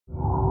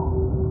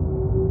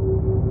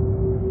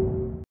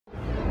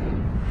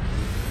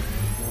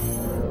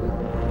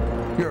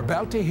You're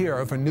about to hear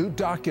of a new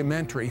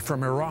documentary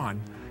from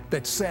Iran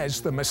that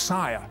says the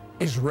Messiah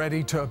is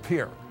ready to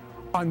appear.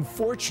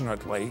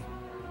 Unfortunately,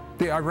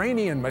 the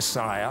Iranian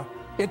Messiah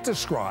it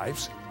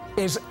describes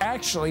is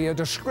actually a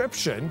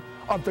description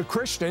of the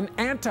Christian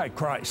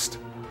Antichrist.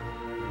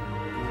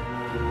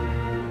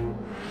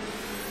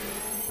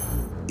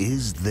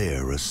 Is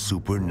there a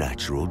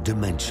supernatural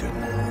dimension?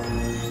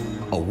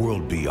 A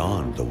world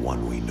beyond the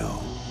one we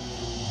know?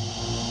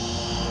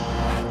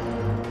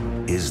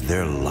 Is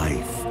there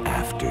life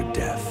after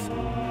death?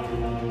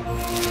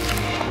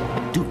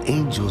 Do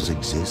angels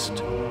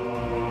exist?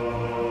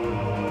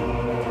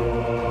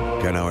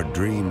 Can our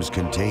dreams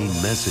contain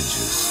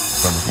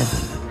messages from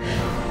heaven?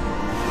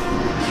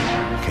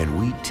 Can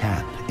we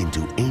tap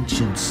into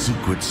ancient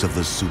secrets of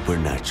the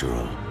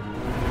supernatural?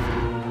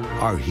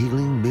 Are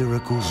healing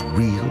miracles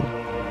real?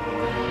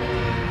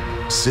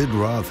 Sid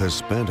Roth has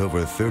spent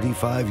over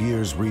 35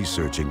 years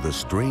researching the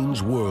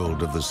strange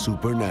world of the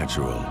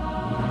supernatural.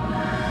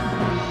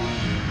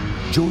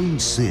 Join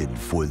Sid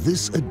for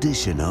this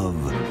edition of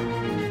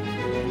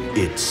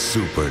It's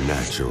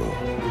Supernatural.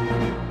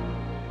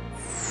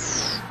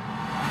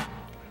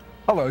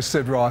 Hello,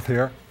 Sid Roth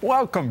here.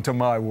 Welcome to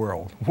my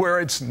world,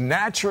 where it's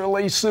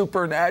naturally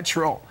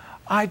supernatural.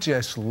 I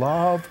just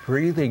love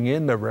breathing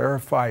in the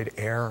rarefied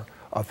air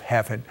of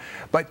heaven.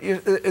 But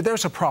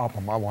there's a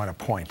problem I want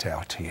to point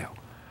out to you.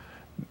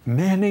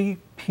 Many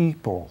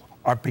people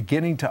are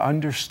beginning to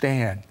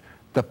understand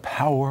the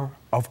power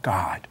of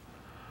God.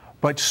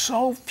 But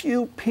so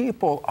few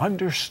people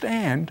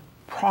understand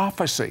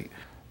prophecy.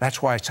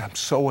 That's why I'm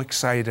so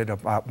excited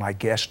about my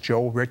guest,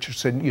 Joel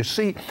Richardson. You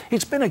see,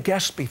 he's been a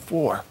guest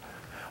before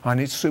on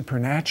It's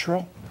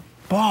Supernatural,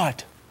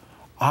 but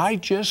I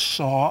just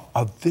saw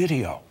a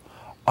video,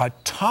 a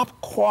top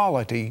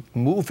quality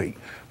movie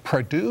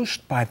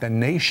produced by the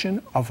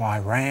nation of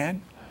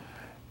Iran,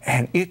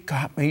 and it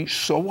got me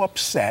so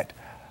upset.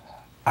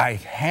 I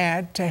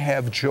had to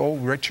have Joel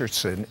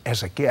Richardson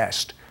as a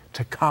guest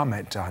to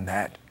comment on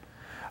that.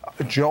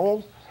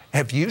 Joel,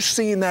 have you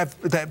seen that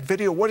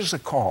video? What is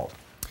it called?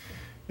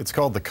 It's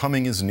called The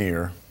Coming is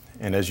Near,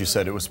 and as you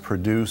said, it was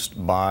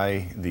produced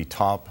by the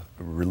top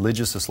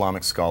religious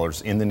Islamic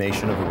scholars in the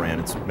nation of Iran.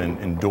 It's been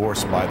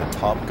endorsed by the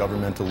top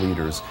governmental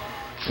leaders,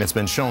 and it's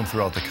been shown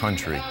throughout the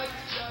country.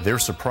 They're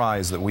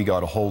surprised that we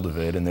got a hold of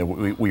it and that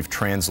we've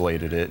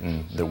translated it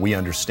and that we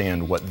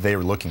understand what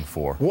they're looking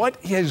for.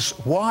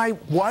 Why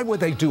would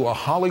they do a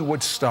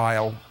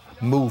Hollywood-style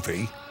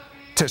movie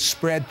to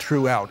spread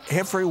throughout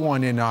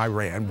everyone in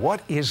Iran?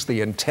 What is the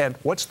intent?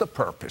 What's the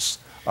purpose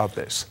of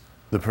this?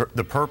 The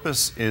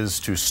purpose is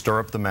to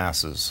stir up the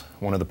masses.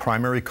 One of the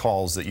primary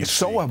calls that you see. It's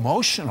so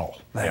emotional,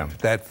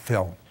 that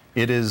film.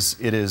 It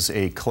is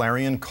a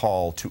clarion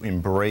call to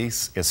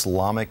embrace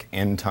Islamic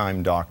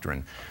end-time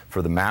doctrine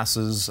for the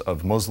masses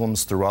of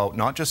Muslims throughout,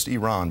 not just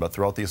Iran, but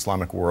throughout the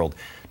Islamic world,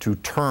 to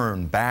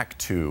turn back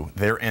to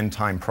their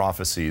end-time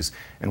prophecies.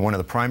 And one of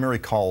the primary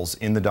calls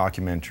in the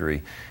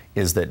documentary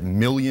is that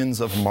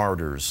millions of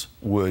martyrs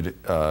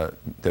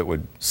that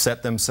would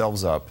set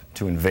themselves up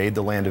to invade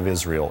the land of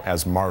Israel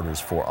as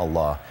martyrs for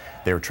Allah.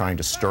 They're trying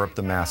to stir up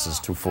the masses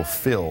to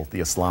fulfill the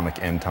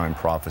Islamic end-time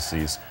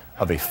prophecies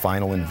of a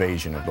final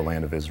invasion of the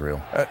land of Israel.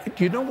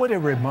 Do you know what it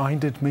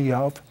reminded me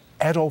of?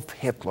 Adolf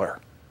Hitler.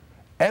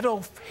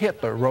 Adolf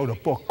Hitler wrote a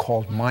book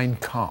called Mein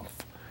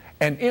Kampf.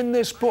 And in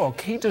this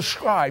book, he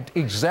described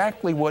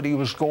exactly what he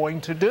was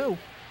going to do.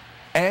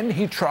 And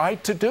he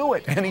tried to do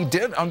it. And he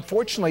did,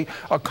 unfortunately,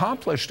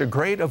 accomplish a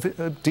great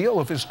deal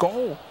of his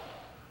goal.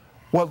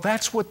 Well,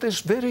 that's what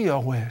this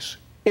video is.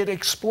 It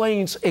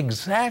explains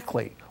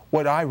exactly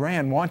what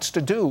Iran wants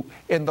to do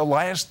in the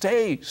last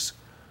days.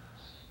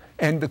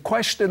 And the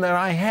question that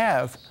I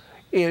have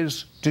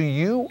is, do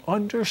you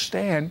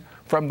understand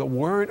from the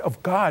Word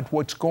of God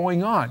what's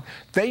going on?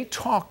 They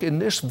talk in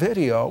this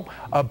video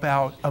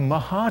about a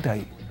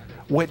Mahdi,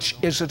 which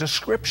is a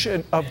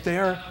description of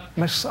their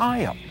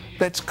Messiah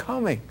that's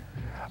coming.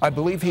 I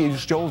believe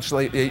he's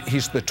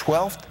the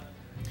 12th.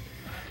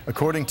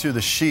 According to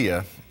the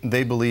Shia,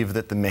 they believe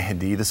that the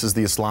Mahdi, this is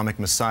the Islamic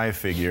Messiah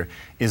figure,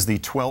 is the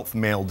 12th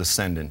male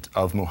descendant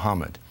of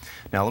Muhammad.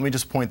 Now, let me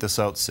just point this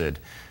out, Sid.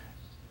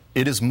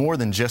 It is more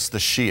than just the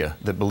Shia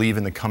that believe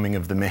in the coming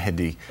of the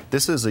Mahdi.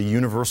 This is a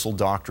universal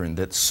doctrine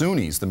that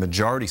Sunnis, the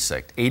majority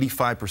sect,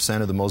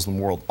 85% of the Muslim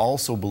world,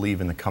 also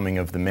believe in the coming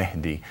of the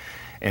Mahdi.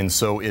 And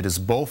so it is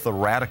both the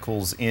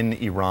radicals in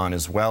Iran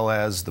as well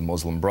as the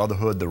Muslim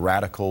Brotherhood, the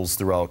radicals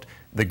throughout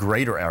the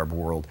greater Arab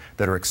world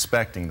that are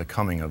expecting the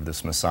coming of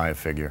this Messiah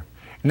figure.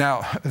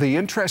 Now, the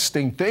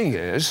interesting thing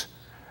is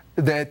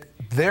that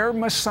their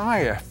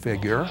Messiah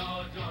figure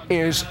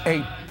is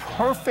a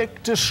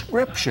perfect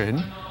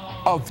description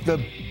of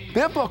the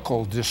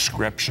biblical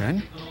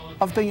description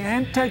of the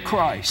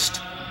Antichrist.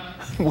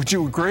 Would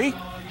you agree?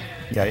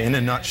 Yeah, in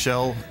a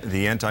nutshell,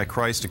 the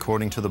Antichrist,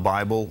 according to the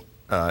Bible,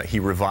 he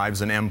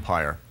revives an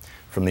empire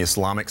From the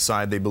Islamic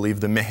side, they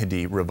believe the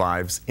Mahdi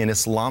revives an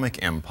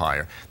Islamic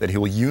empire, that he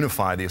will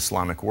unify the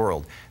Islamic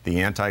world.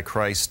 The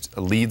Antichrist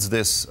leads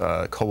this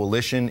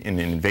coalition in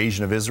an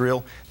invasion of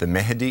Israel. The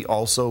Mahdi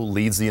also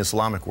leads the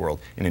Islamic world,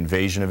 an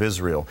invasion of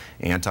Israel.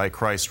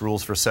 Antichrist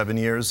rules for 7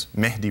 years.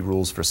 Mahdi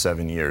rules for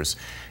 7 years.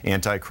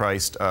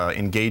 Antichrist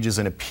engages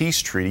in a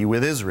peace treaty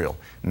with Israel.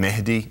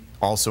 Mahdi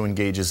also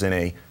engages in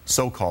a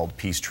so-called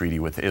peace treaty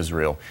with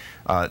Israel.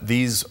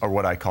 These are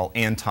what I call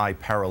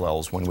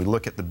anti-parallels. When we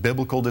look at the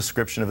biblical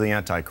description of the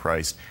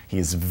Antichrist, he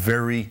is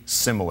very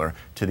similar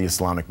to the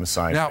Islamic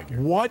Messiah figure.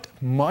 Now, what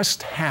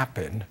must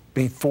happen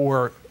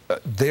before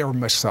their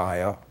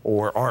Messiah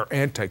or our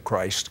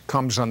Antichrist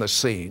comes on the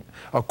scene,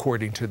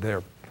 according to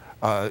the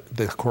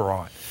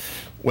Quran?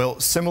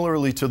 Well,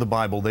 similarly to the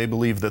Bible, they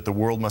believe that the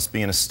world must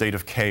be in a state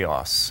of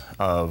chaos,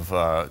 of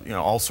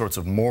all sorts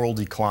of moral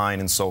decline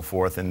and so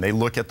forth. And they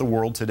look at the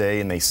world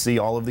today and they see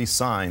all of these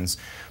signs,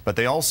 but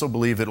they also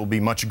believe it will be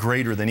much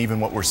greater than even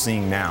what we're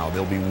seeing now.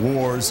 There'll be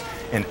wars,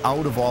 and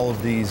out of all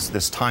of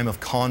this time of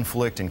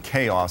conflict and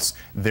chaos,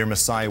 their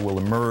Messiah will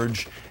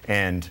emerge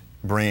and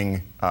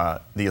bring the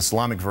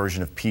Islamic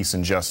version of peace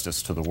and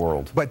justice to the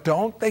world. But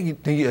don't they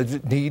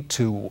need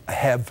to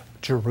have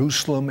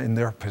Jerusalem in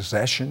their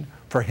possession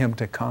for him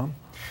to come?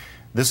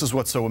 This is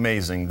what's so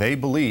amazing. They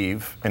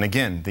believe, and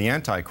again, the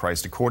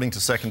Antichrist, according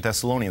to 2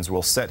 Thessalonians,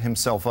 will set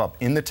himself up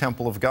in the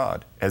temple of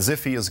God, as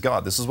if he is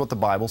God. This is what the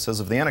Bible says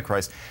of the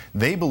Antichrist.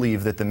 They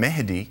believe that the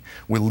Mahdi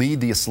will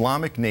lead the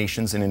Islamic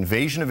nations in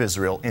invasion of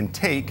Israel and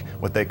take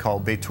what they call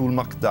Beitul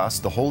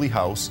Maqdas, the Holy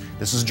House.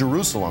 This is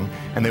Jerusalem,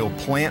 and they will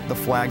plant the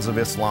flags of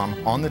Islam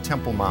on the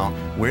Temple Mount,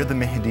 where the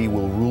Mahdi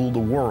will rule the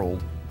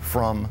world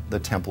from the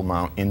Temple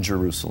Mount in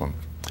Jerusalem.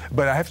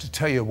 But I have to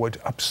tell you, what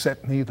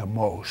upset me the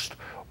most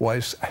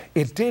was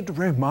it did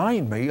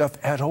remind me of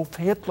Adolf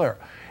Hitler.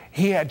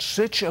 He had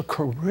such a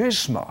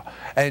charisma.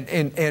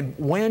 And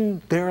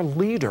when their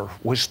leader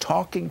was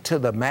talking to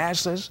the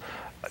masses,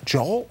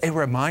 Joel, it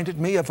reminded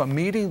me of a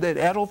meeting that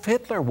Adolf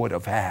Hitler would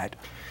have had.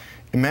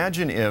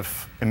 Imagine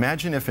if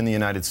in the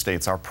United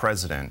States our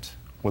president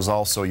was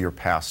also your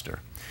pastor.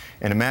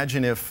 And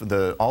imagine if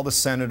all the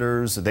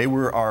senators, they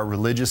were our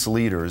religious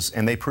leaders,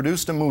 and they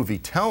produced a movie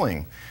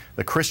telling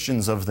the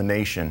Christians of the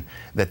nation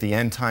that the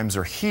end times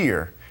are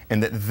here,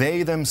 and that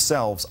they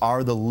themselves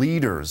are the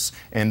leaders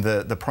and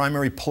the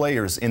primary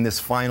players in this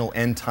final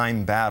end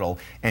time battle,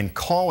 and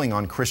calling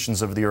on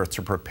Christians of the earth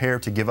to prepare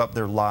to give up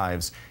their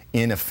lives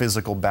in a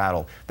physical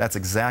battle. That's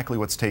exactly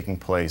what's taking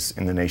place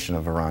in the nation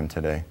of Iran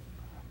today.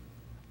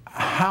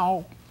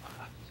 How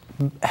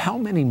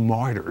many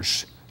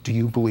martyrs do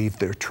you believe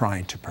they're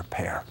trying to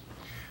prepare?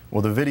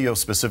 Well, the video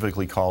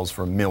specifically calls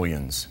for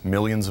millions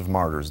of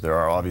martyrs. There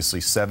are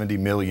obviously 70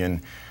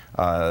 million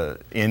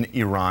in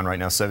Iran right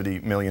now, 70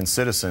 million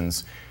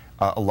citizens.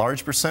 A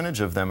large percentage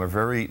of them are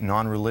very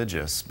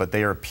non-religious, but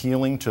they are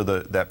appealing to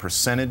that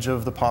percentage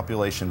of the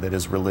population that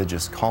is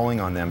religious, calling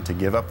on them to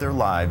give up their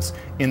lives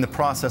in the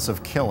process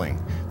of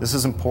killing. This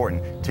is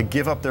important, to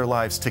give up their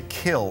lives to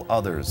kill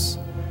others.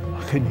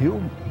 Can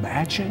you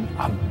imagine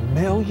 1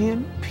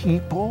 million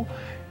people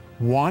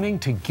wanting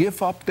to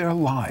give up their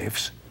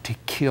lives to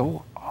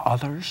kill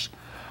others?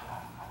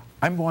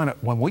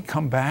 When we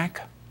come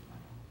back,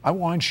 I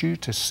want you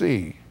to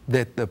see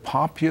that the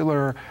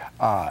popular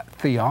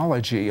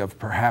theology of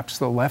perhaps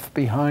the Left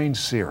Behind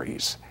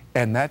series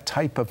and that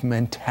type of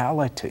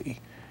mentality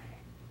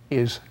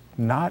is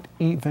not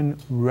even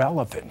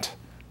relevant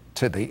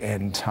to the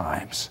end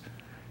times.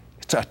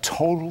 It's a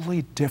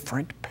totally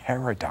different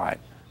paradigm.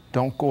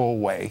 Don't go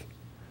away.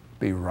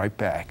 Be right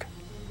back.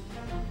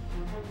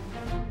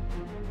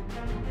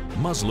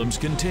 Muslims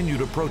continue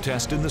to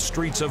protest in the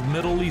streets of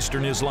Middle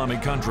Eastern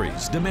Islamic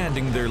countries,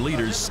 demanding their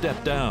leaders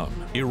step down.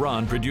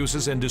 Iran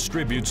produces and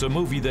distributes a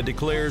movie that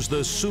declares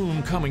the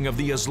soon coming of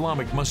the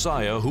Islamic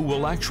Messiah, who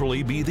will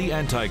actually be the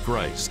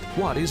Antichrist.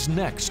 What is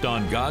next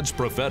on God's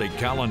prophetic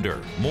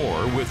calendar?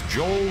 More with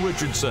Joel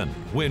Richardson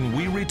when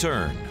we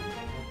return.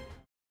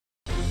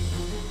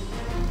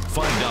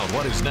 Find out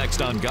what is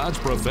next on God's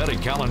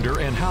prophetic calendar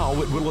and how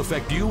it will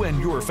affect you and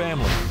your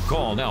family.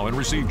 Call now and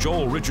receive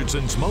Joel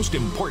Richardson's most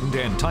important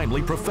and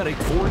timely prophetic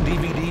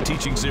 4-DVD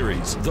teaching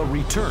series. The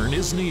return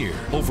is near.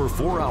 Over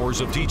 4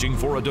 hours of teaching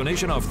for a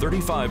donation of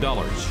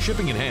 $35.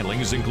 Shipping and handling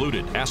is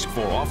included. Ask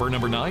for offer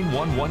number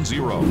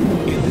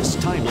 9110. In this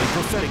timely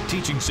prophetic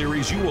teaching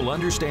series, you will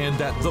understand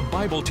that the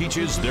Bible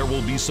teaches there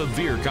will be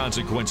severe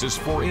consequences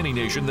for any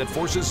nation that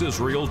forces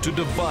Israel to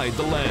divide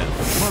the land.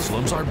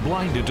 Muslims are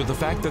blinded to the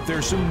fact that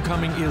their soon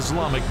coming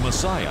Islamic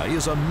Messiah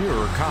is a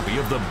mirror copy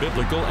of the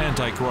biblical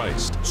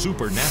Antichrist.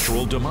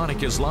 Supernatural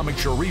demonic Islamic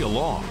Sharia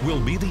law will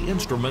be the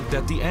instrument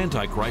that the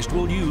Antichrist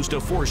will use to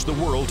force the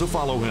world to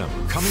follow him.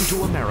 Coming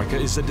to America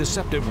is a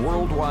deceptive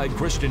worldwide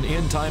Christian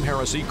end-time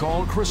heresy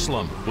called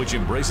Chrislam, which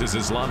embraces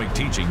Islamic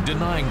teaching,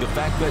 denying the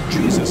fact that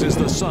Jesus is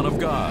the Son of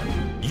God.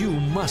 You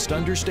must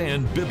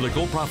understand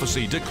biblical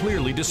prophecy to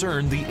clearly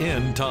discern the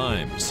end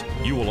times.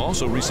 You will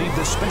also receive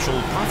the special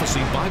Prophecy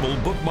Bible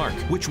bookmark,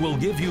 which will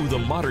give you the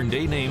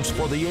modern-day names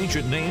for the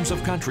ancient names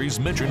of countries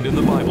mentioned in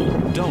the Bible.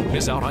 Don't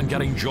miss out on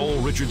getting Joel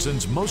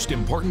Richardson's most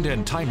important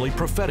and timely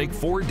prophetic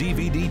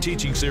 4-DVD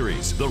teaching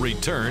series. The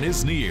return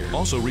is near.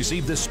 Also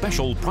receive this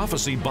special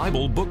Prophecy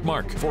Bible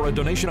bookmark for a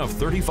donation of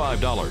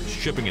 $35.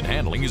 Shipping and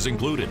handling is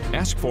included.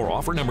 Ask for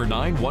offer number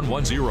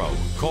 9110.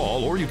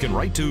 Call or you can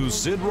write to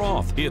Sid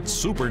Roth.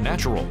 It's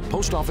Supernatural.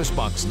 Post Office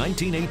Box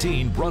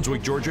 1918,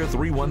 Brunswick, Georgia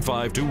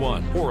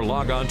 31521. Or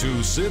log on to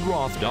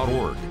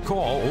sidroth.org.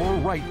 Call or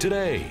write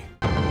today.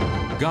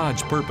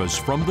 God's purpose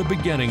from the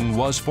beginning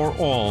was for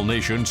all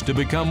nations to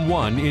become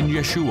one in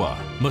Yeshua,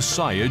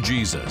 Messiah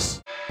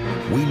Jesus.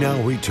 We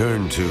now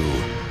return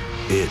to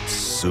It's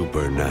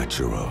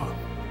Supernatural.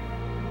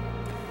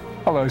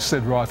 Hello,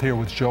 Sid Roth here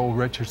with Joel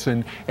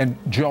Richardson. And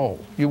Joel,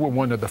 you were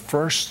one of the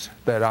first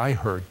that I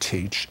heard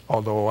teach,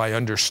 although I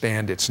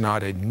understand it's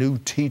not a new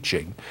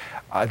teaching,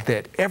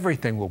 that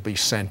everything will be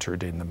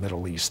centered in the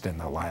Middle East in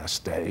the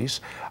last days.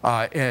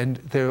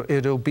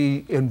 It'll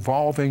be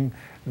involving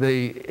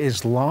the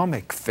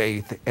Islamic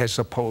faith as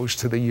opposed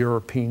to the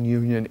European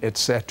Union,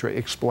 etc.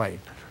 Explain.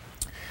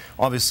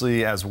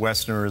 Obviously, as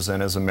Westerners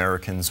and as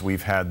Americans,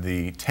 we've had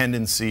the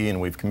tendency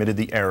and we've committed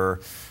the error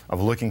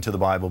of looking to the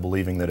Bible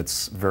believing that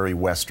it's very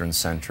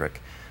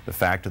Western-centric. The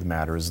fact of the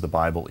matter is the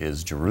Bible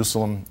is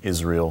Jerusalem,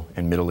 Israel,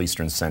 and Middle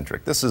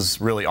Eastern-centric. This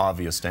is really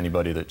obvious to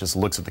anybody that just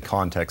looks at the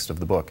context of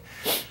the book.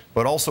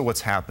 But also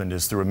what's happened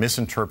is through a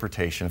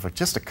misinterpretation of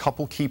just a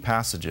couple key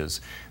passages,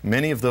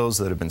 many of those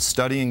that have been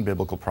studying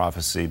biblical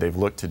prophecy, they've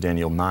looked to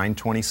Daniel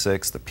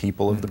 9:26, the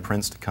people of the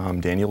prince to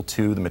come, Daniel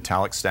 2, the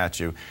metallic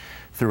statue,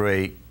 through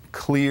a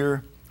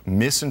clear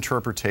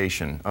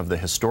misinterpretation of the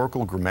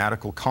historical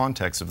grammatical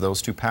context of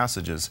those two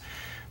passages.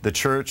 The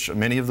church,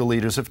 many of the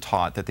leaders have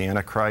taught that the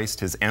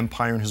Antichrist, his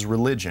empire and his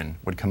religion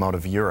would come out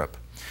of Europe.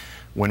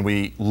 When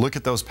we look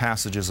at those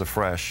passages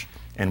afresh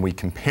and we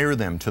compare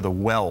them to the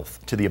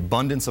wealth, to the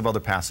abundance of other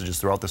passages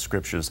throughout the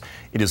Scriptures,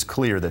 it is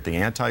clear that the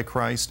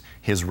Antichrist,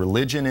 his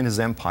religion and his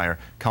empire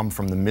come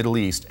from the Middle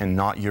East and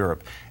not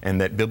Europe,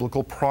 and that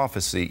biblical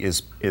prophecy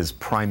is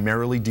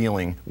primarily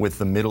dealing with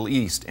the Middle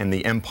East and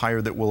the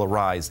empire that will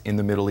arise in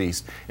the Middle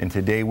East. And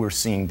today we're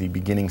seeing the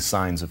beginning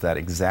signs of that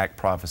exact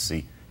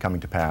prophecy coming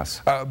to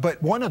pass.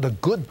 But one of the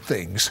good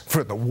things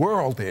for the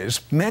world is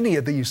many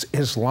of these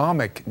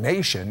Islamic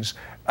nations,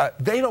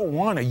 they don't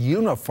want to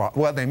unify.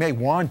 Well, they may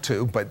want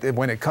to, but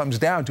when it comes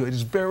down to it,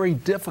 it's very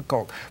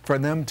difficult for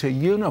them to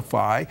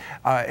unify.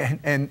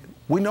 And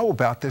we know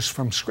about this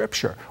from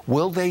Scripture.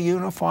 Will they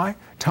unify?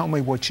 Tell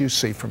me what you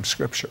see from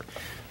Scripture.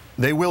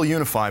 They will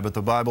unify, but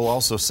the Bible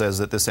also says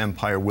that this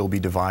empire will be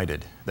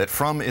divided. That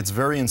from its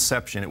very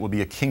inception, it will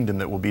be a kingdom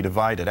that will be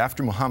divided.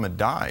 After Muhammad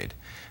died,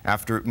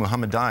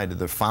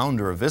 the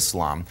founder of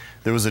Islam,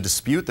 there was a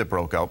dispute that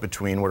broke out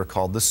between what are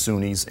called the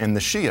Sunnis and the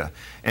Shia.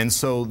 And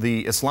so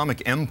the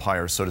Islamic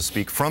empire, so to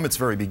speak, from its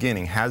very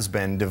beginning has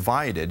been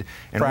divided.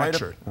 And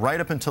right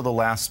up until the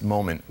last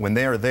moment, when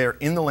they are there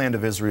in the land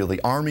of Israel,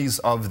 the armies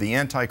of the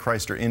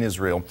Antichrist are in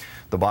Israel.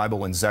 The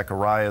Bible and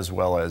Zechariah as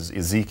well as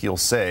Ezekiel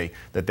say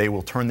that they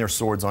will turn their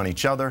swords on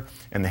each other,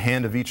 and the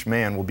hand of each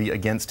man will be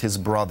against his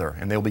brother,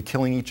 and they'll be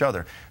killing each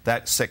other.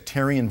 That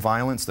sectarian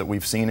violence that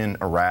we've seen in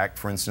Iraq,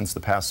 for instance, the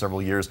past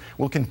several years,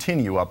 will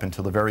continue up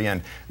until the very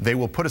end. They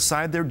will put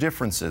aside their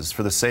differences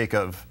for the sake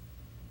of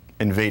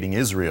invading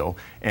Israel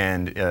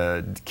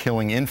and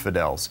killing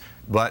infidels,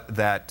 but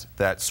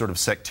that sort of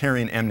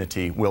sectarian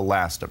enmity will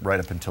last right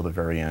up until the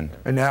very end.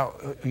 And now,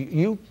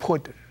 you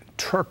put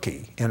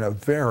Turkey in a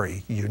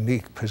very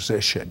unique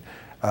position.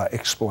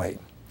 Explain.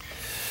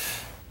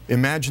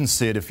 Imagine,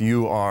 Sid, if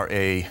you are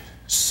a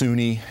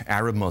Sunni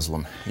Arab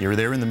Muslim, you're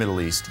there in the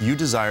Middle East, you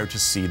desire to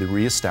see the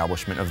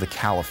reestablishment of the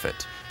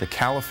caliphate. The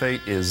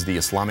caliphate is the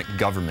Islamic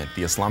government,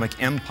 the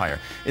Islamic empire.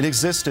 It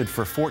existed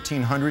for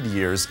 1,400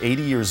 years.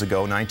 80 years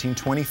ago,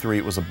 1923,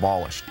 it was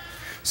abolished.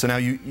 So now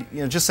you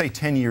just say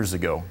 10 years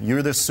ago,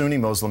 you're this Sunni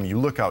Muslim, you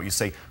look out, you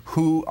say,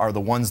 who are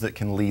the ones that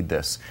can lead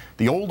this?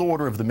 The old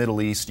order of the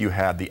Middle East, you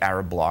had the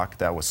Arab bloc,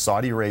 that was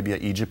Saudi Arabia,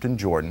 Egypt, and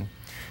Jordan.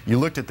 You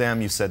looked at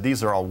them, you said,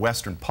 these are all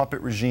Western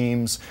puppet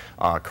regimes,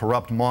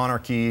 corrupt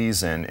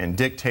monarchies and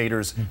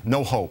dictators,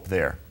 no hope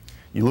there.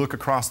 You look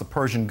across the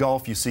Persian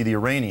Gulf, you see the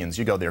Iranians,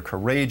 you go, they're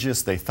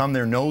courageous, they thumb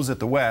their nose at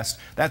the West,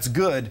 that's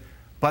good,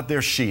 but they're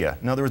Shia.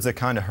 In other words, they're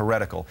kind of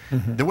heretical.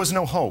 There was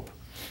no hope.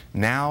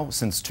 Now,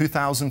 since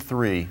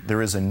 2003,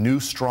 there is a new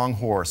strong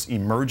horse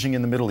emerging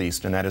in the Middle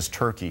East, and that is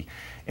Turkey.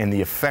 And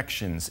the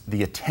affections,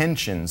 the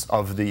attentions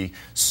of the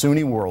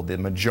Sunni world, the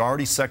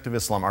majority sect of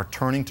Islam, are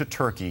turning to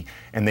Turkey,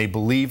 and they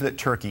believe that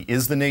Turkey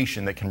is the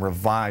nation that can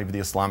revive the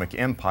Islamic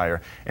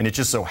empire. And it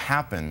just so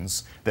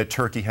happens that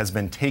Turkey has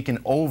been taken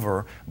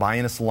over by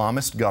an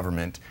Islamist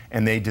government,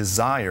 and they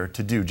desire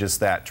to do just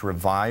that, to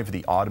revive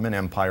the Ottoman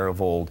Empire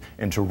of old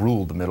and to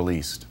rule the Middle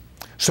East.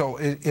 So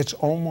it's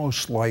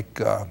almost like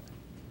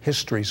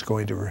history's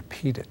going to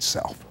repeat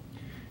itself.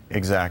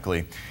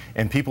 Exactly.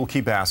 And people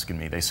keep asking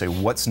me, they say,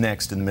 what's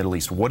next in the Middle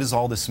East? What does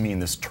all this mean,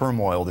 this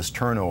turmoil, this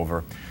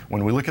turnover?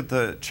 When we look at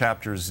the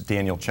chapters,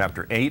 Daniel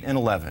chapter 8 and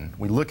 11,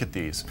 we look at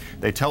these.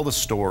 They tell the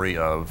story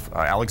of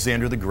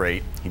Alexander the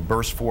Great. He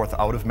burst forth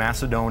out of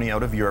Macedonia,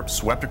 out of Europe,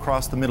 swept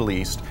across the Middle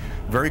East,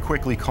 very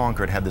quickly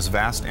conquered, had this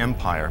vast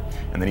empire,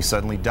 and then he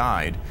suddenly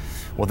died.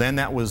 Well, then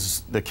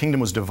the kingdom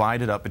was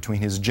divided up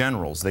between his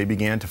generals. They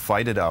began to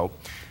fight it out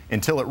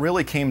until it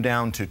really came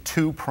down to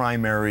two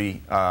primary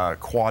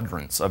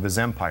quadrants of his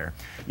empire.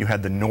 You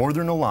had the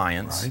Northern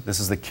Alliance, right. This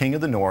is the king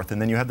of the north,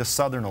 and then you had the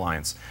Southern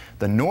Alliance.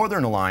 The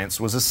Northern Alliance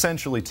was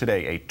essentially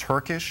today a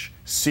Turkish,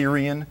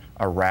 Syrian,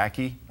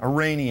 Iraqi,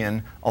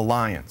 Iranian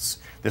alliance.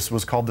 This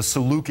was called the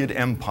Seleucid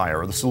Empire,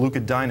 or the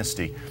Seleucid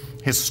dynasty.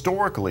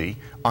 Historically,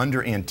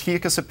 under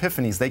Antiochus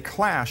Epiphanes, they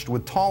clashed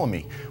with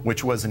Ptolemy,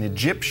 which was an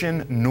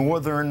Egyptian,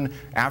 Northern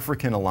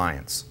African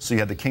alliance. So you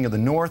had the king of the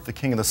north, the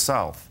king of the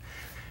south.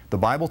 The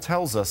Bible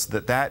tells us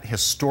that that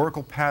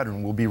historical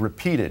pattern will be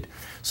repeated.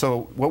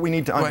 So what we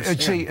need to understand...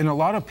 Well, see, and a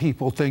lot of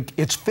people think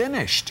it's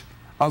finished.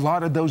 A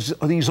lot of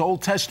these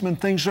Old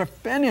Testament things are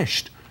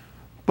finished.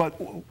 But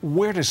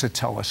where does it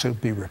tell us it'll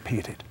be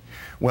repeated?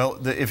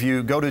 Well, if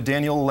you go to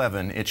Daniel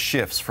 11, it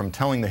shifts from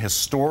telling the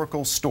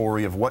historical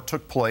story of what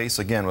took place,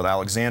 again, with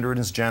Alexander and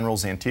his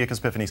generals, Antiochus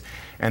Epiphanes,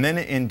 and then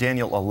in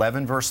Daniel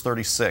 11, verse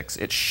 36,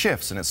 it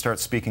shifts and it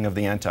starts speaking of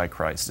the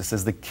Antichrist. It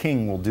says the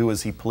king will do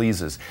as he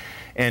pleases.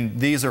 And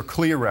these are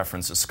clear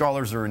references.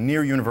 Scholars are in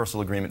near universal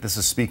agreement this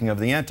is speaking of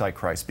the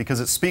Antichrist because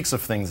it speaks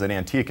of things that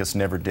Antiochus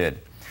never did.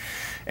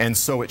 And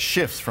so it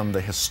shifts from the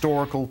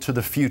historical to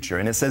the future.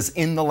 And it says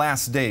in the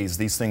last days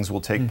these things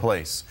will take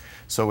place.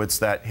 So it's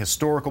that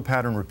historical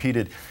pattern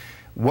repeated.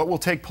 What will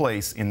take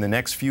place in the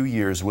next few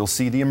years, we'll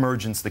see the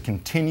emergence, the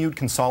continued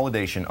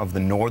consolidation of the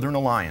Northern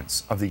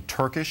Alliance, of the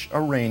Turkish,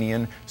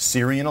 Iranian,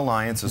 Syrian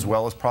alliance, as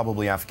well as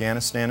probably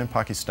Afghanistan and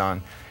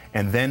Pakistan,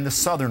 and then the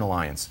Southern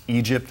Alliance,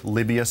 Egypt,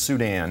 Libya,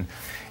 Sudan.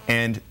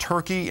 And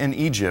Turkey and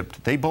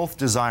Egypt, they both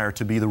desire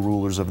to be the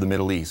rulers of the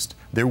Middle East.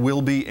 There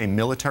will be a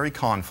military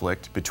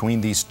conflict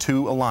between these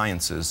two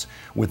alliances,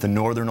 with the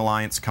Northern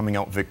Alliance coming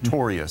out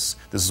victorious.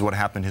 This is what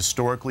happened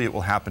historically. It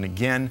will happen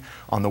again.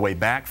 On the way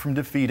back from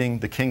defeating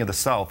the king of the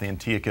south,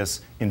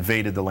 Antiochus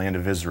invaded the land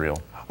of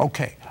Israel.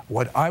 Okay,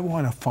 what I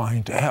want to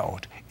find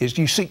out is,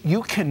 you see,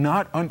 you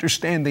cannot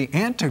understand the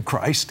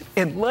Antichrist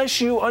unless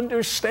you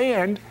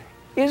understand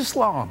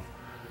Islam.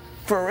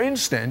 For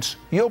instance,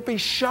 you'll be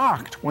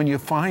shocked when you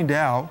find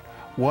out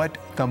what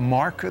the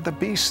mark of the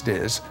beast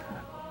is.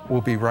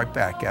 We'll be right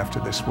back after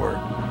this word.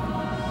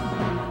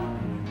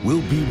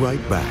 We'll be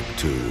right back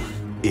to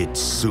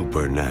It's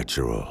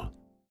Supernatural.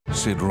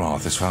 Sid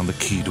Roth has found the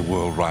key to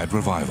worldwide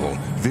revival.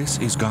 This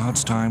is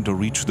God's time to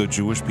reach the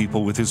Jewish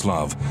people with his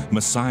love.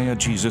 Messiah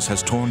Jesus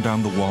has torn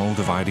down the wall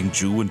dividing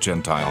Jew and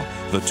Gentile.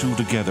 The two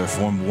together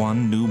form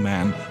one new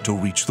man to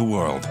reach the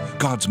world.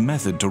 God's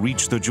method to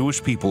reach the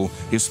Jewish people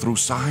is through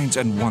signs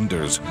and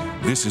wonders.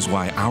 This is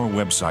why our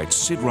website,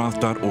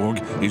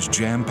 sidroth.org, is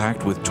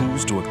jam-packed with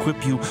tools to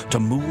equip you to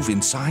move in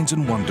signs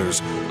and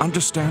wonders,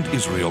 understand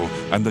Israel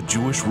and the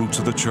Jewish roots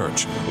of the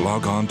church.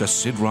 Log on to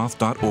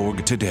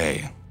sidroth.org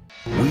today.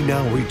 We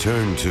now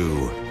return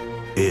to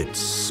It's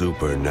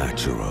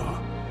Supernatural.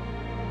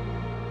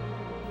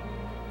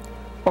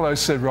 Hello,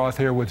 Sid Roth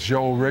here with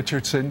Joel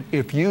Richardson.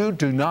 If you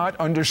do not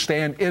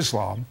understand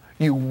Islam,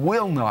 you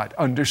will not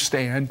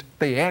understand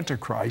the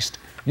Antichrist.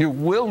 You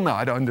will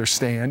not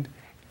understand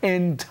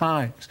end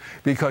times.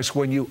 Because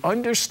when you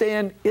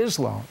understand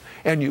Islam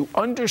and you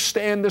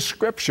understand the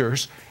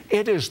scriptures,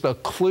 it is the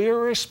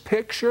clearest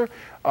picture.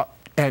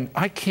 And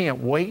I can't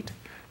wait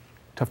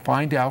to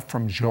find out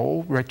from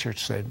Joel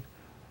Richardson,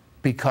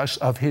 because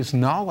of his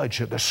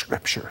knowledge of the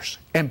scriptures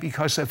and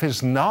because of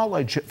his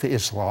knowledge of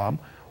Islam,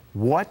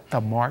 what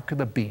the mark of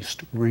the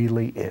beast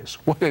really is.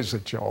 What is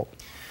it, Joel?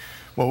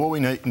 Well, what we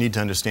need to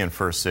understand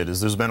first, Sid,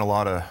 is there's been a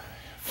lot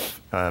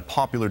of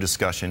popular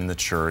discussion in the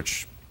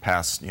church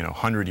past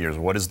 100 years.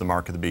 What is the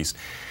mark of the beast?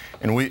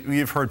 And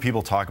we've heard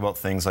people talk about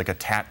things like a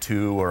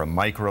tattoo or a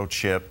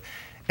microchip.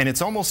 And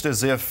it's almost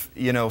as if,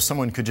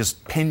 someone could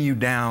just pin you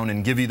down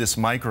and give you this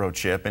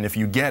microchip, and if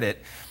you get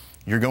it,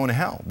 you're going to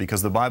hell,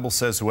 because the Bible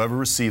says whoever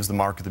receives the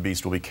mark of the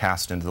beast will be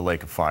cast into the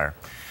lake of fire.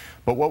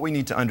 But what we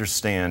need to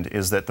understand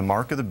is that the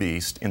mark of the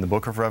beast in the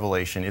book of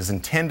Revelation is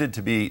intended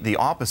to be the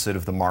opposite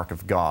of the mark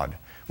of God,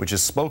 which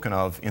is spoken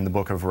of in the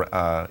book of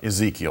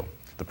Ezekiel,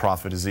 the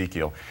prophet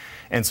Ezekiel.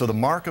 And so the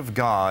mark of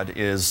God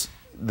is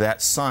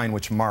that sign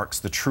which marks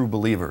the true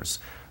believers.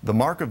 The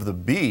mark of the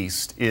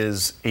beast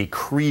is a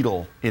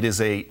creedal, it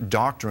is a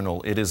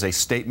doctrinal, it is a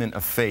statement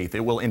of faith.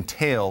 It will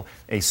entail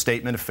a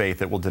statement of faith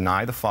that will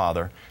deny the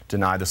Father,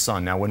 deny the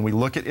Son. Now, when we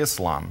look at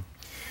Islam,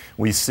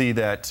 we see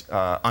that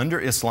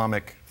under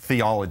Islamic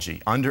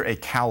theology, under a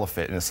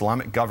caliphate, an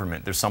Islamic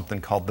government, there's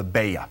something called the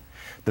bay'ah.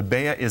 The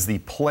bay'ah is the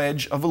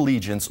pledge of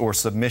allegiance or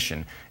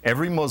submission.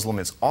 Every Muslim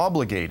is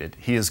obligated,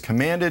 he is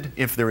commanded,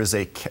 if there is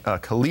a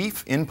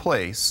caliph in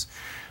place,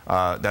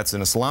 that's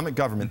an Islamic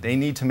government, they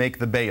need to make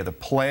the bay'ah, the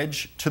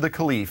pledge to the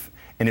caliph,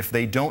 and if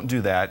they don't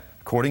do that,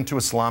 According to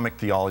Islamic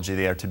theology,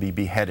 they are to be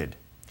beheaded.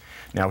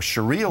 Now,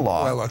 Sharia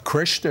law... Well, a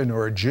Christian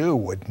or a Jew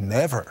would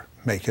never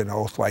make an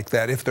oath like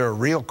that if they're a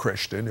real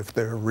Christian, if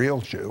they're a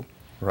real Jew.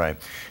 Right.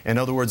 In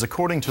other words,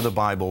 according to the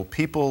Bible,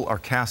 people are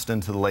cast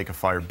into the lake of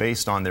fire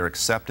based on their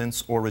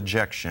acceptance or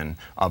rejection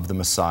of the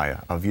Messiah,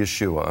 of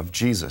Yeshua, of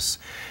Jesus.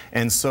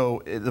 And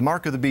so the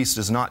mark of the beast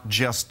is not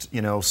just,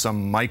 you know,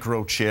 some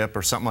microchip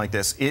or something like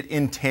this. It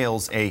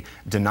entails a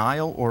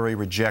denial or a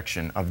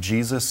rejection of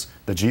Jesus,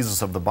 the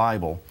Jesus of the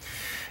Bible.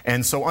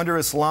 And so under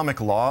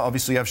Islamic law,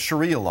 obviously you have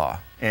Sharia law.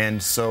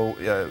 And so,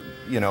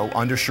 you know,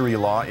 under Sharia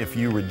law, if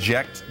you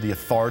reject the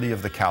authority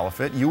of the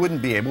caliphate, you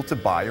wouldn't be able to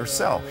buy or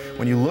sell.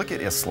 When you look at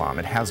Islam,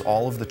 it has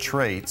all of the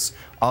traits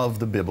of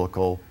the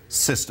biblical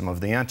system of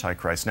the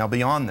Antichrist. Now,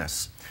 beyond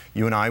this,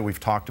 you and I, we've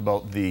talked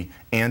about the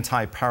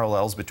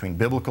anti-parallels between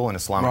biblical and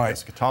Islamic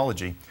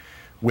eschatology.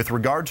 With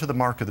regard to the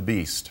mark of the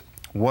beast,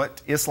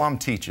 what Islam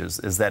teaches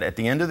is that at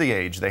the end of the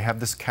age, they have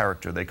this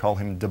character. They call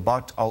him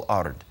Dabat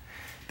al-Ard.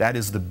 That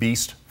is the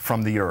beast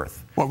from the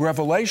earth. Well,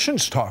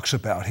 Revelations talks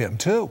about him,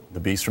 too. The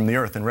beast from the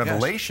earth. And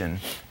Revelation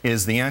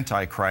is the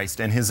Antichrist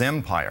and his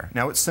empire.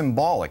 Now, it's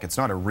symbolic. It's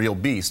not a real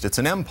beast. It's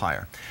an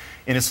empire.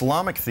 In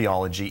Islamic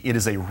theology, it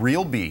is a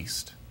real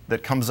beast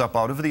that comes up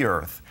out of the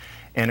earth.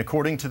 And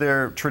according to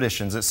their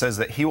traditions, it says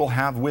that he will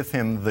have with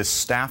him the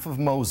staff of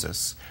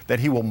Moses, that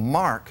he will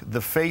mark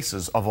the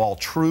faces of all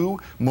true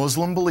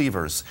Muslim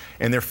believers,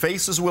 and their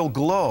faces will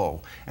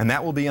glow, and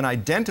that will be an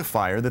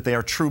identifier that they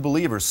are true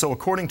believers. So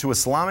according to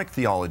Islamic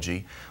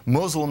theology,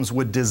 Muslims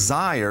would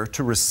desire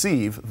to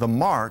receive the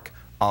mark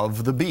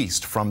of the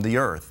beast from the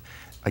earth.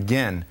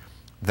 Again,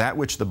 that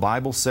which the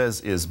Bible says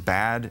is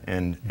bad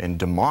and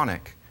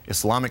demonic,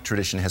 Islamic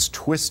tradition has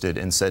twisted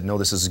and said, no,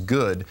 this is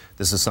good,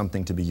 this is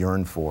something to be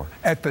yearned for.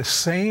 At the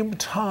same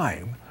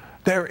time,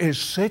 there is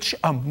such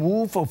a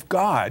move of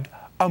God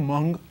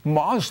among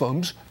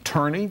Muslims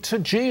turning to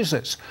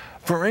Jesus.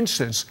 For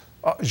instance,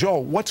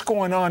 Joel, what's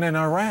going on in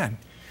Iran?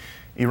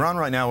 Iran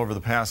right now, over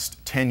the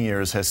past 10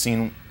 years, has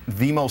seen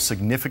the most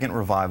significant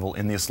revival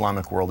in the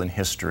Islamic world in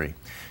history.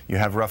 You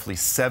have roughly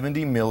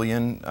 70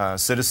 million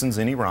citizens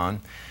in Iran,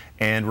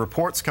 and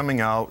reports coming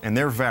out, and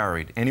they're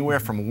varied. Anywhere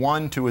from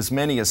 1 to as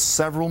many as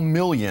several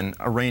million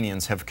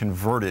Iranians have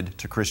converted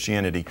to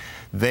Christianity.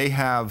 They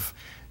have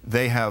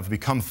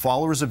become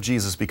followers of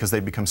Jesus because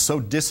they've become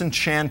so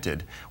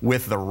disenchanted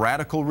with the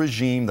radical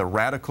regime, the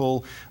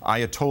radical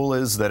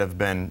ayatollahs that have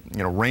been,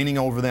 you know, reigning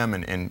over them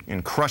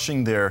and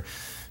crushing the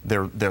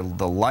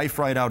life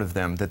right out of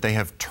them, that they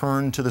have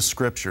turned to the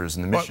scriptures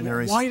and the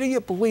missionaries. Why do you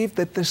believe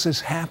that this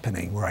is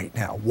happening right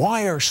now?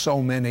 Why are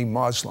so many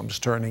Muslims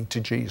turning to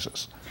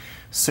Jesus?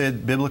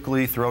 Sid,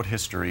 biblically throughout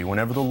history,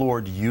 whenever the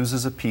Lord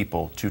uses a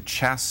people to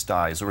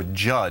chastise or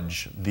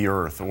judge the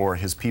earth or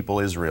his people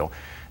Israel,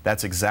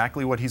 that's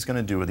exactly what he's going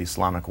to do with the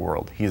Islamic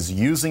world. He is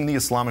using the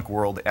Islamic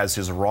world as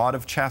his rod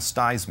of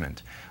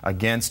chastisement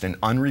against an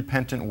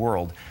unrepentant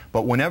world.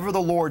 But whenever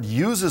the Lord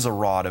uses a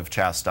rod of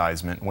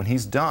chastisement, when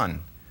he's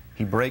done,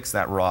 he breaks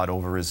that rod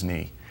over his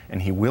knee.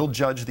 And he will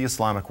judge the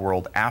Islamic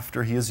world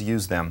after he has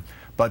used them.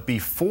 But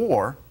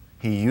before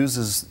he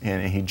uses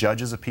and he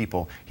judges a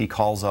people, he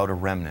calls out a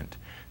remnant.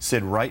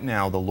 Sid, right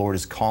now the Lord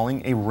is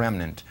calling a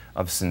remnant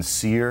of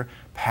sincere,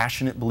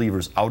 passionate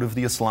believers out of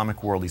the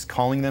Islamic world. He's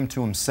calling them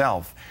to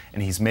himself,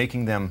 and he's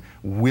making them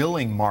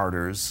willing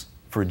martyrs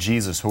for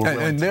Jesus. Who are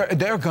and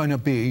they're going to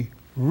be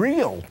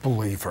real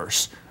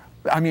believers.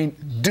 I mean,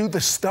 do the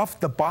stuff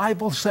the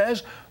Bible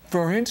says.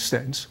 For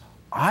instance,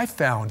 I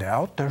found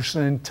out there's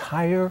an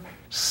entire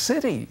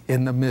city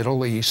in the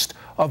Middle East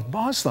of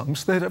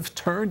Muslims that have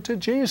turned to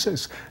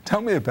Jesus.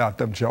 Tell me about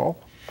them,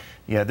 Joel.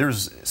 Yeah,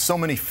 there's so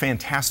many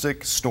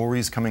fantastic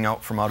stories coming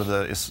out from out of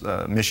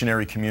the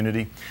missionary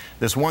community.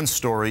 There's one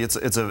story, it's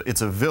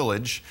a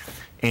village,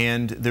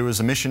 and there was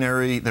a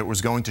missionary that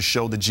was going to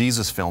show the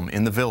Jesus film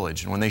in the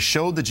village. And when they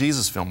showed the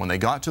Jesus film, when they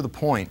got to the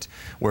point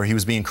where he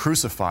was being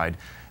crucified,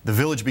 the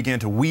village began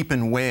to weep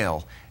and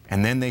wail.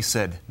 And then they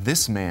said,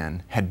 this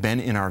man had been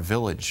in our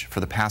village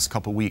for the past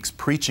couple weeks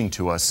preaching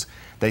to us.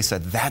 They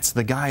said, that's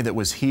the guy that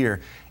was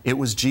here. It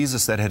was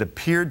Jesus that had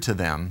appeared to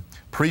them,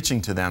 preaching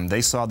to them.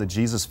 They saw the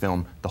Jesus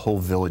film. The whole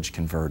village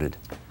converted.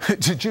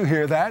 Did you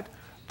hear that?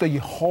 The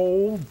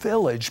whole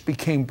village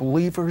became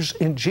believers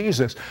in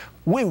Jesus.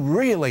 We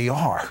really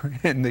are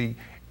in the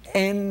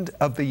end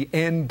of the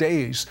end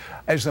days.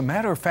 As a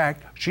matter of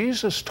fact,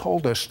 Jesus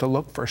told us to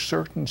look for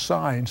certain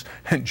signs,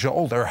 and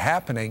Joel, they're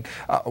happening.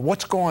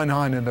 What's going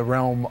on in the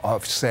realm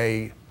of,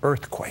 say,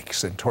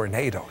 earthquakes and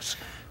tornadoes?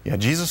 Yeah,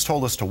 Jesus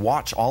told us to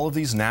watch all of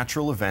these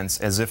natural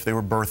events as if they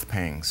were birth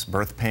pangs.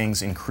 Birth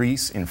pangs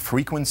increase in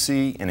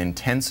frequency and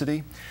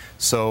intensity.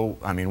 So,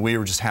 I mean, we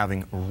were just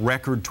having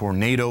record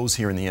tornadoes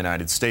here in the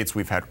United States.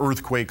 We've had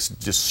earthquakes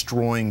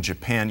destroying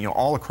Japan, you know,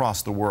 all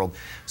across the world.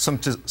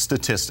 Some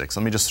statistics,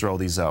 let me just throw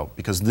these out,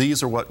 because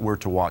these are what we're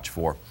to watch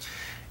for.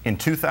 In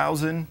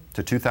 2000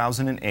 to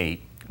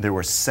 2008, there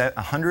were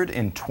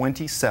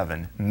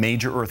 127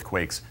 major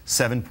earthquakes,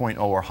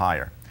 7.0 or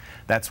higher.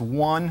 That's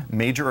one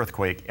major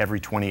earthquake every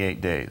 28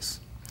 days.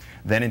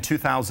 Then in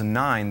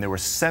 2009, there were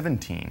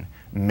 17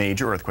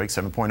 major earthquakes,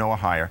 7.0 or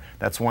higher.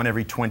 That's one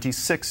every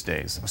 26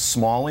 days, a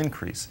small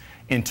increase.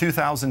 In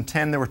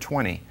 2010, there were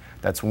 20.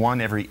 That's one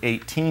every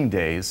 18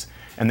 days.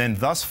 And then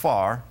thus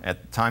far,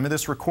 at the time of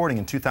this recording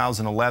in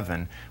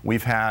 2011,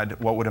 we've had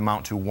what would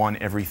amount to one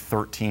every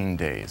 13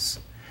 days.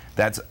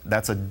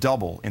 That's a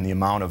double in the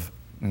amount of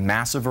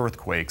massive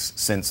earthquakes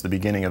since the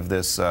beginning of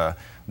this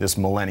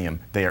millennium.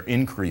 They are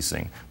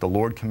increasing. The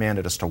Lord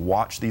commanded us to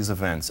watch these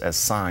events as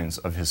signs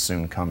of His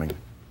soon coming.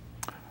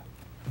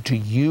 Do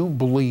you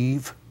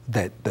believe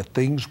that the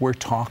things we're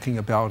talking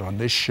about on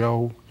this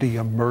show, the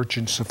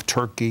emergence of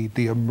Turkey,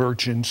 the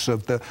emergence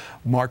of the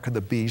mark of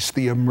the beast,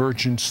 the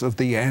emergence of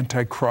the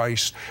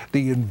Antichrist,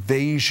 the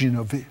invasion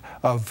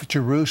of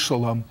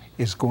Jerusalem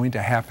is going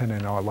to happen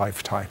in our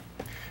lifetime?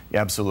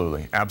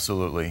 Absolutely,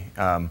 absolutely.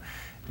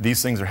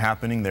 These things are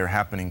happening. They're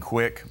happening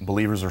quick.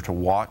 Believers are to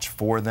watch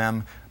for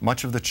them.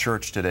 Much of the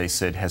church today,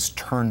 Sid, has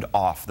turned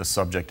off the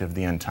subject of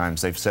the end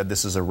times. They've said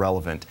this is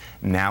irrelevant.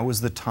 Now is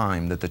the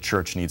time that the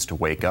church needs to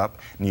wake up,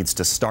 needs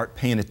to start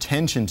paying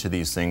attention to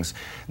these things.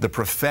 The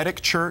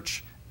prophetic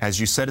church, as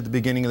you said at the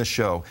beginning of the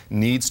show,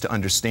 needs to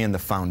understand the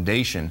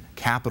foundation,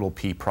 capital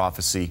P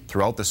prophecy,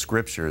 throughout the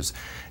Scriptures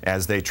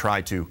as they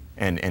try to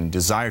and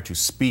desire to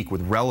speak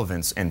with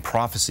relevance and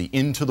prophecy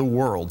into the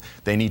world.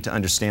 They need to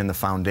understand the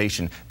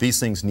foundation. These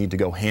things need to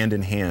go hand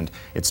in hand.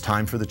 It's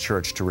time for the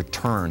church to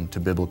return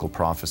to biblical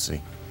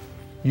prophecy.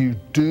 You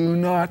do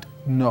not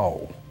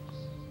know.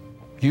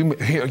 You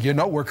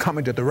know we're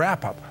coming to the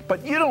wrap-up,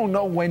 but you don't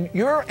know when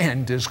your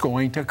end is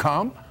going to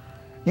come.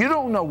 You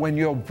don't know when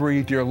you'll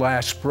breathe your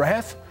last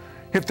breath.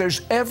 If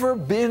there's ever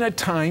been a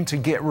time to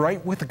get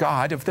right with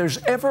God, if there's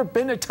ever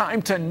been a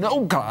time to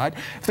know God,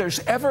 if there's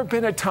ever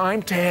been a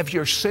time to have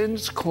your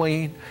sins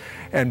clean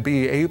and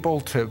be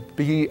able to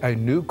be a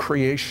new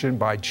creation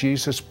by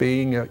Jesus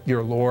being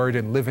your Lord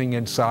and living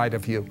inside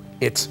of you,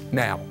 it's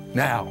now.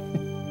 Now.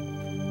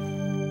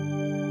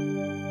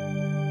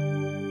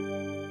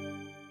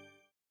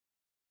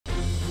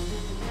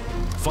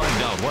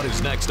 Find out what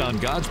is next on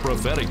God's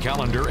prophetic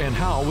calendar and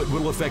how it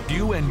will affect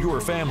you and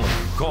your family.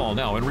 Call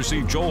now and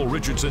receive Joel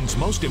Richardson's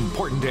most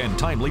important and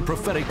timely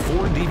prophetic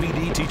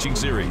 4-DVD teaching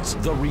series,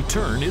 The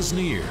Return is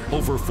Near.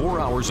 Over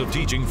 4 hours of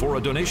teaching for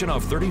a donation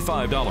of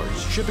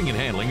 $35. Shipping and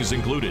handling is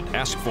included.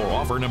 Ask for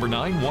offer number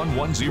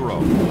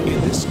 9110.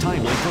 In this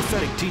timely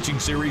prophetic teaching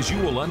series, you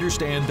will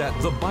understand that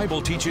the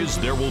Bible teaches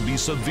there will be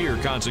severe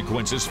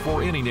consequences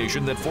for any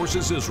nation that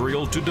forces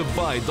Israel to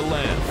divide the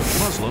land.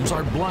 Muslims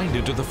are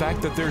blinded to the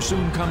fact that their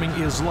soon coming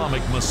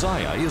Islamic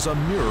Messiah is a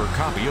mirror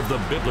copy of the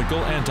biblical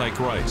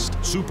Antichrist.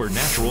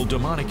 Supernatural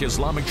demonic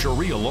Islamic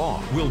Sharia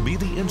law will be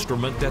the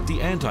instrument that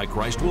the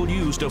Antichrist will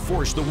use to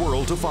force the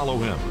world to follow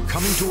him.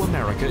 Coming to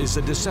America is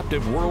a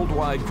deceptive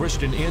worldwide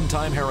Christian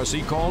end-time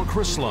heresy called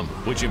Chrislam,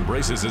 which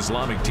embraces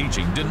Islamic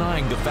teaching,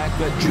 denying the fact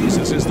that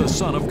Jesus is the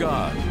Son of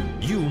God.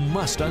 You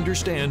must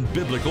understand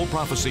biblical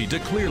prophecy to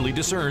clearly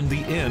discern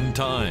the end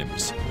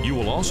times. You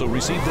will also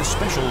receive the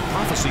special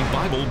Prophecy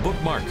Bible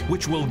bookmark,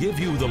 which will give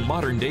you the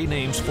modern-day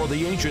names for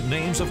the ancient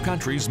names of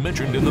countries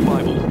mentioned in the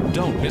Bible.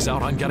 Don't miss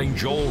out on getting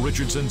Joel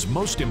Richardson's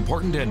most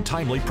important and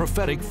timely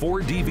prophetic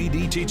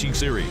 4-DVD teaching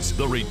series,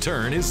 The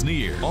Return is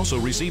Near. Also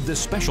receive this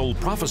special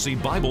Prophecy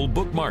Bible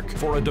bookmark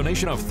for a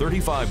donation of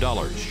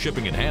 $35.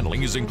 Shipping and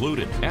handling is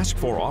included. Ask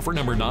for offer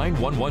number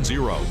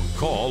 9110.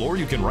 Call or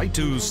you can write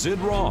to Sid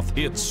Roth.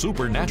 It's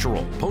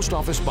Supernatural, Post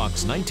Office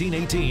Box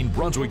 1918,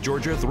 Brunswick,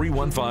 Georgia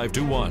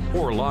 31521,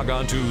 or log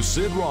on to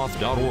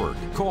sidroth.org.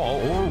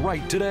 Call or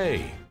write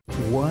today.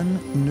 One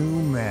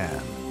new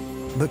man,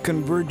 the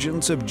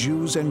convergence of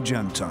Jews and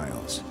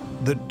Gentiles,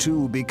 the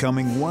two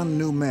becoming one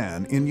new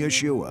man in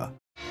Yeshua.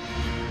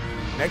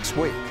 Next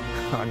week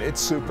on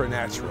It's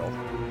Supernatural,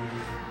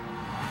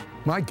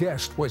 my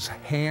guest was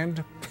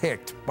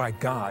hand-picked by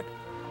God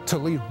to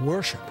lead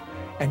worship,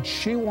 and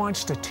she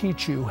wants to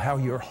teach you how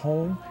your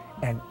home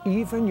and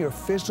even your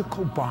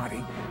physical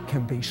body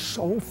can be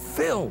so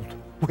filled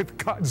with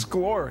God's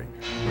glory.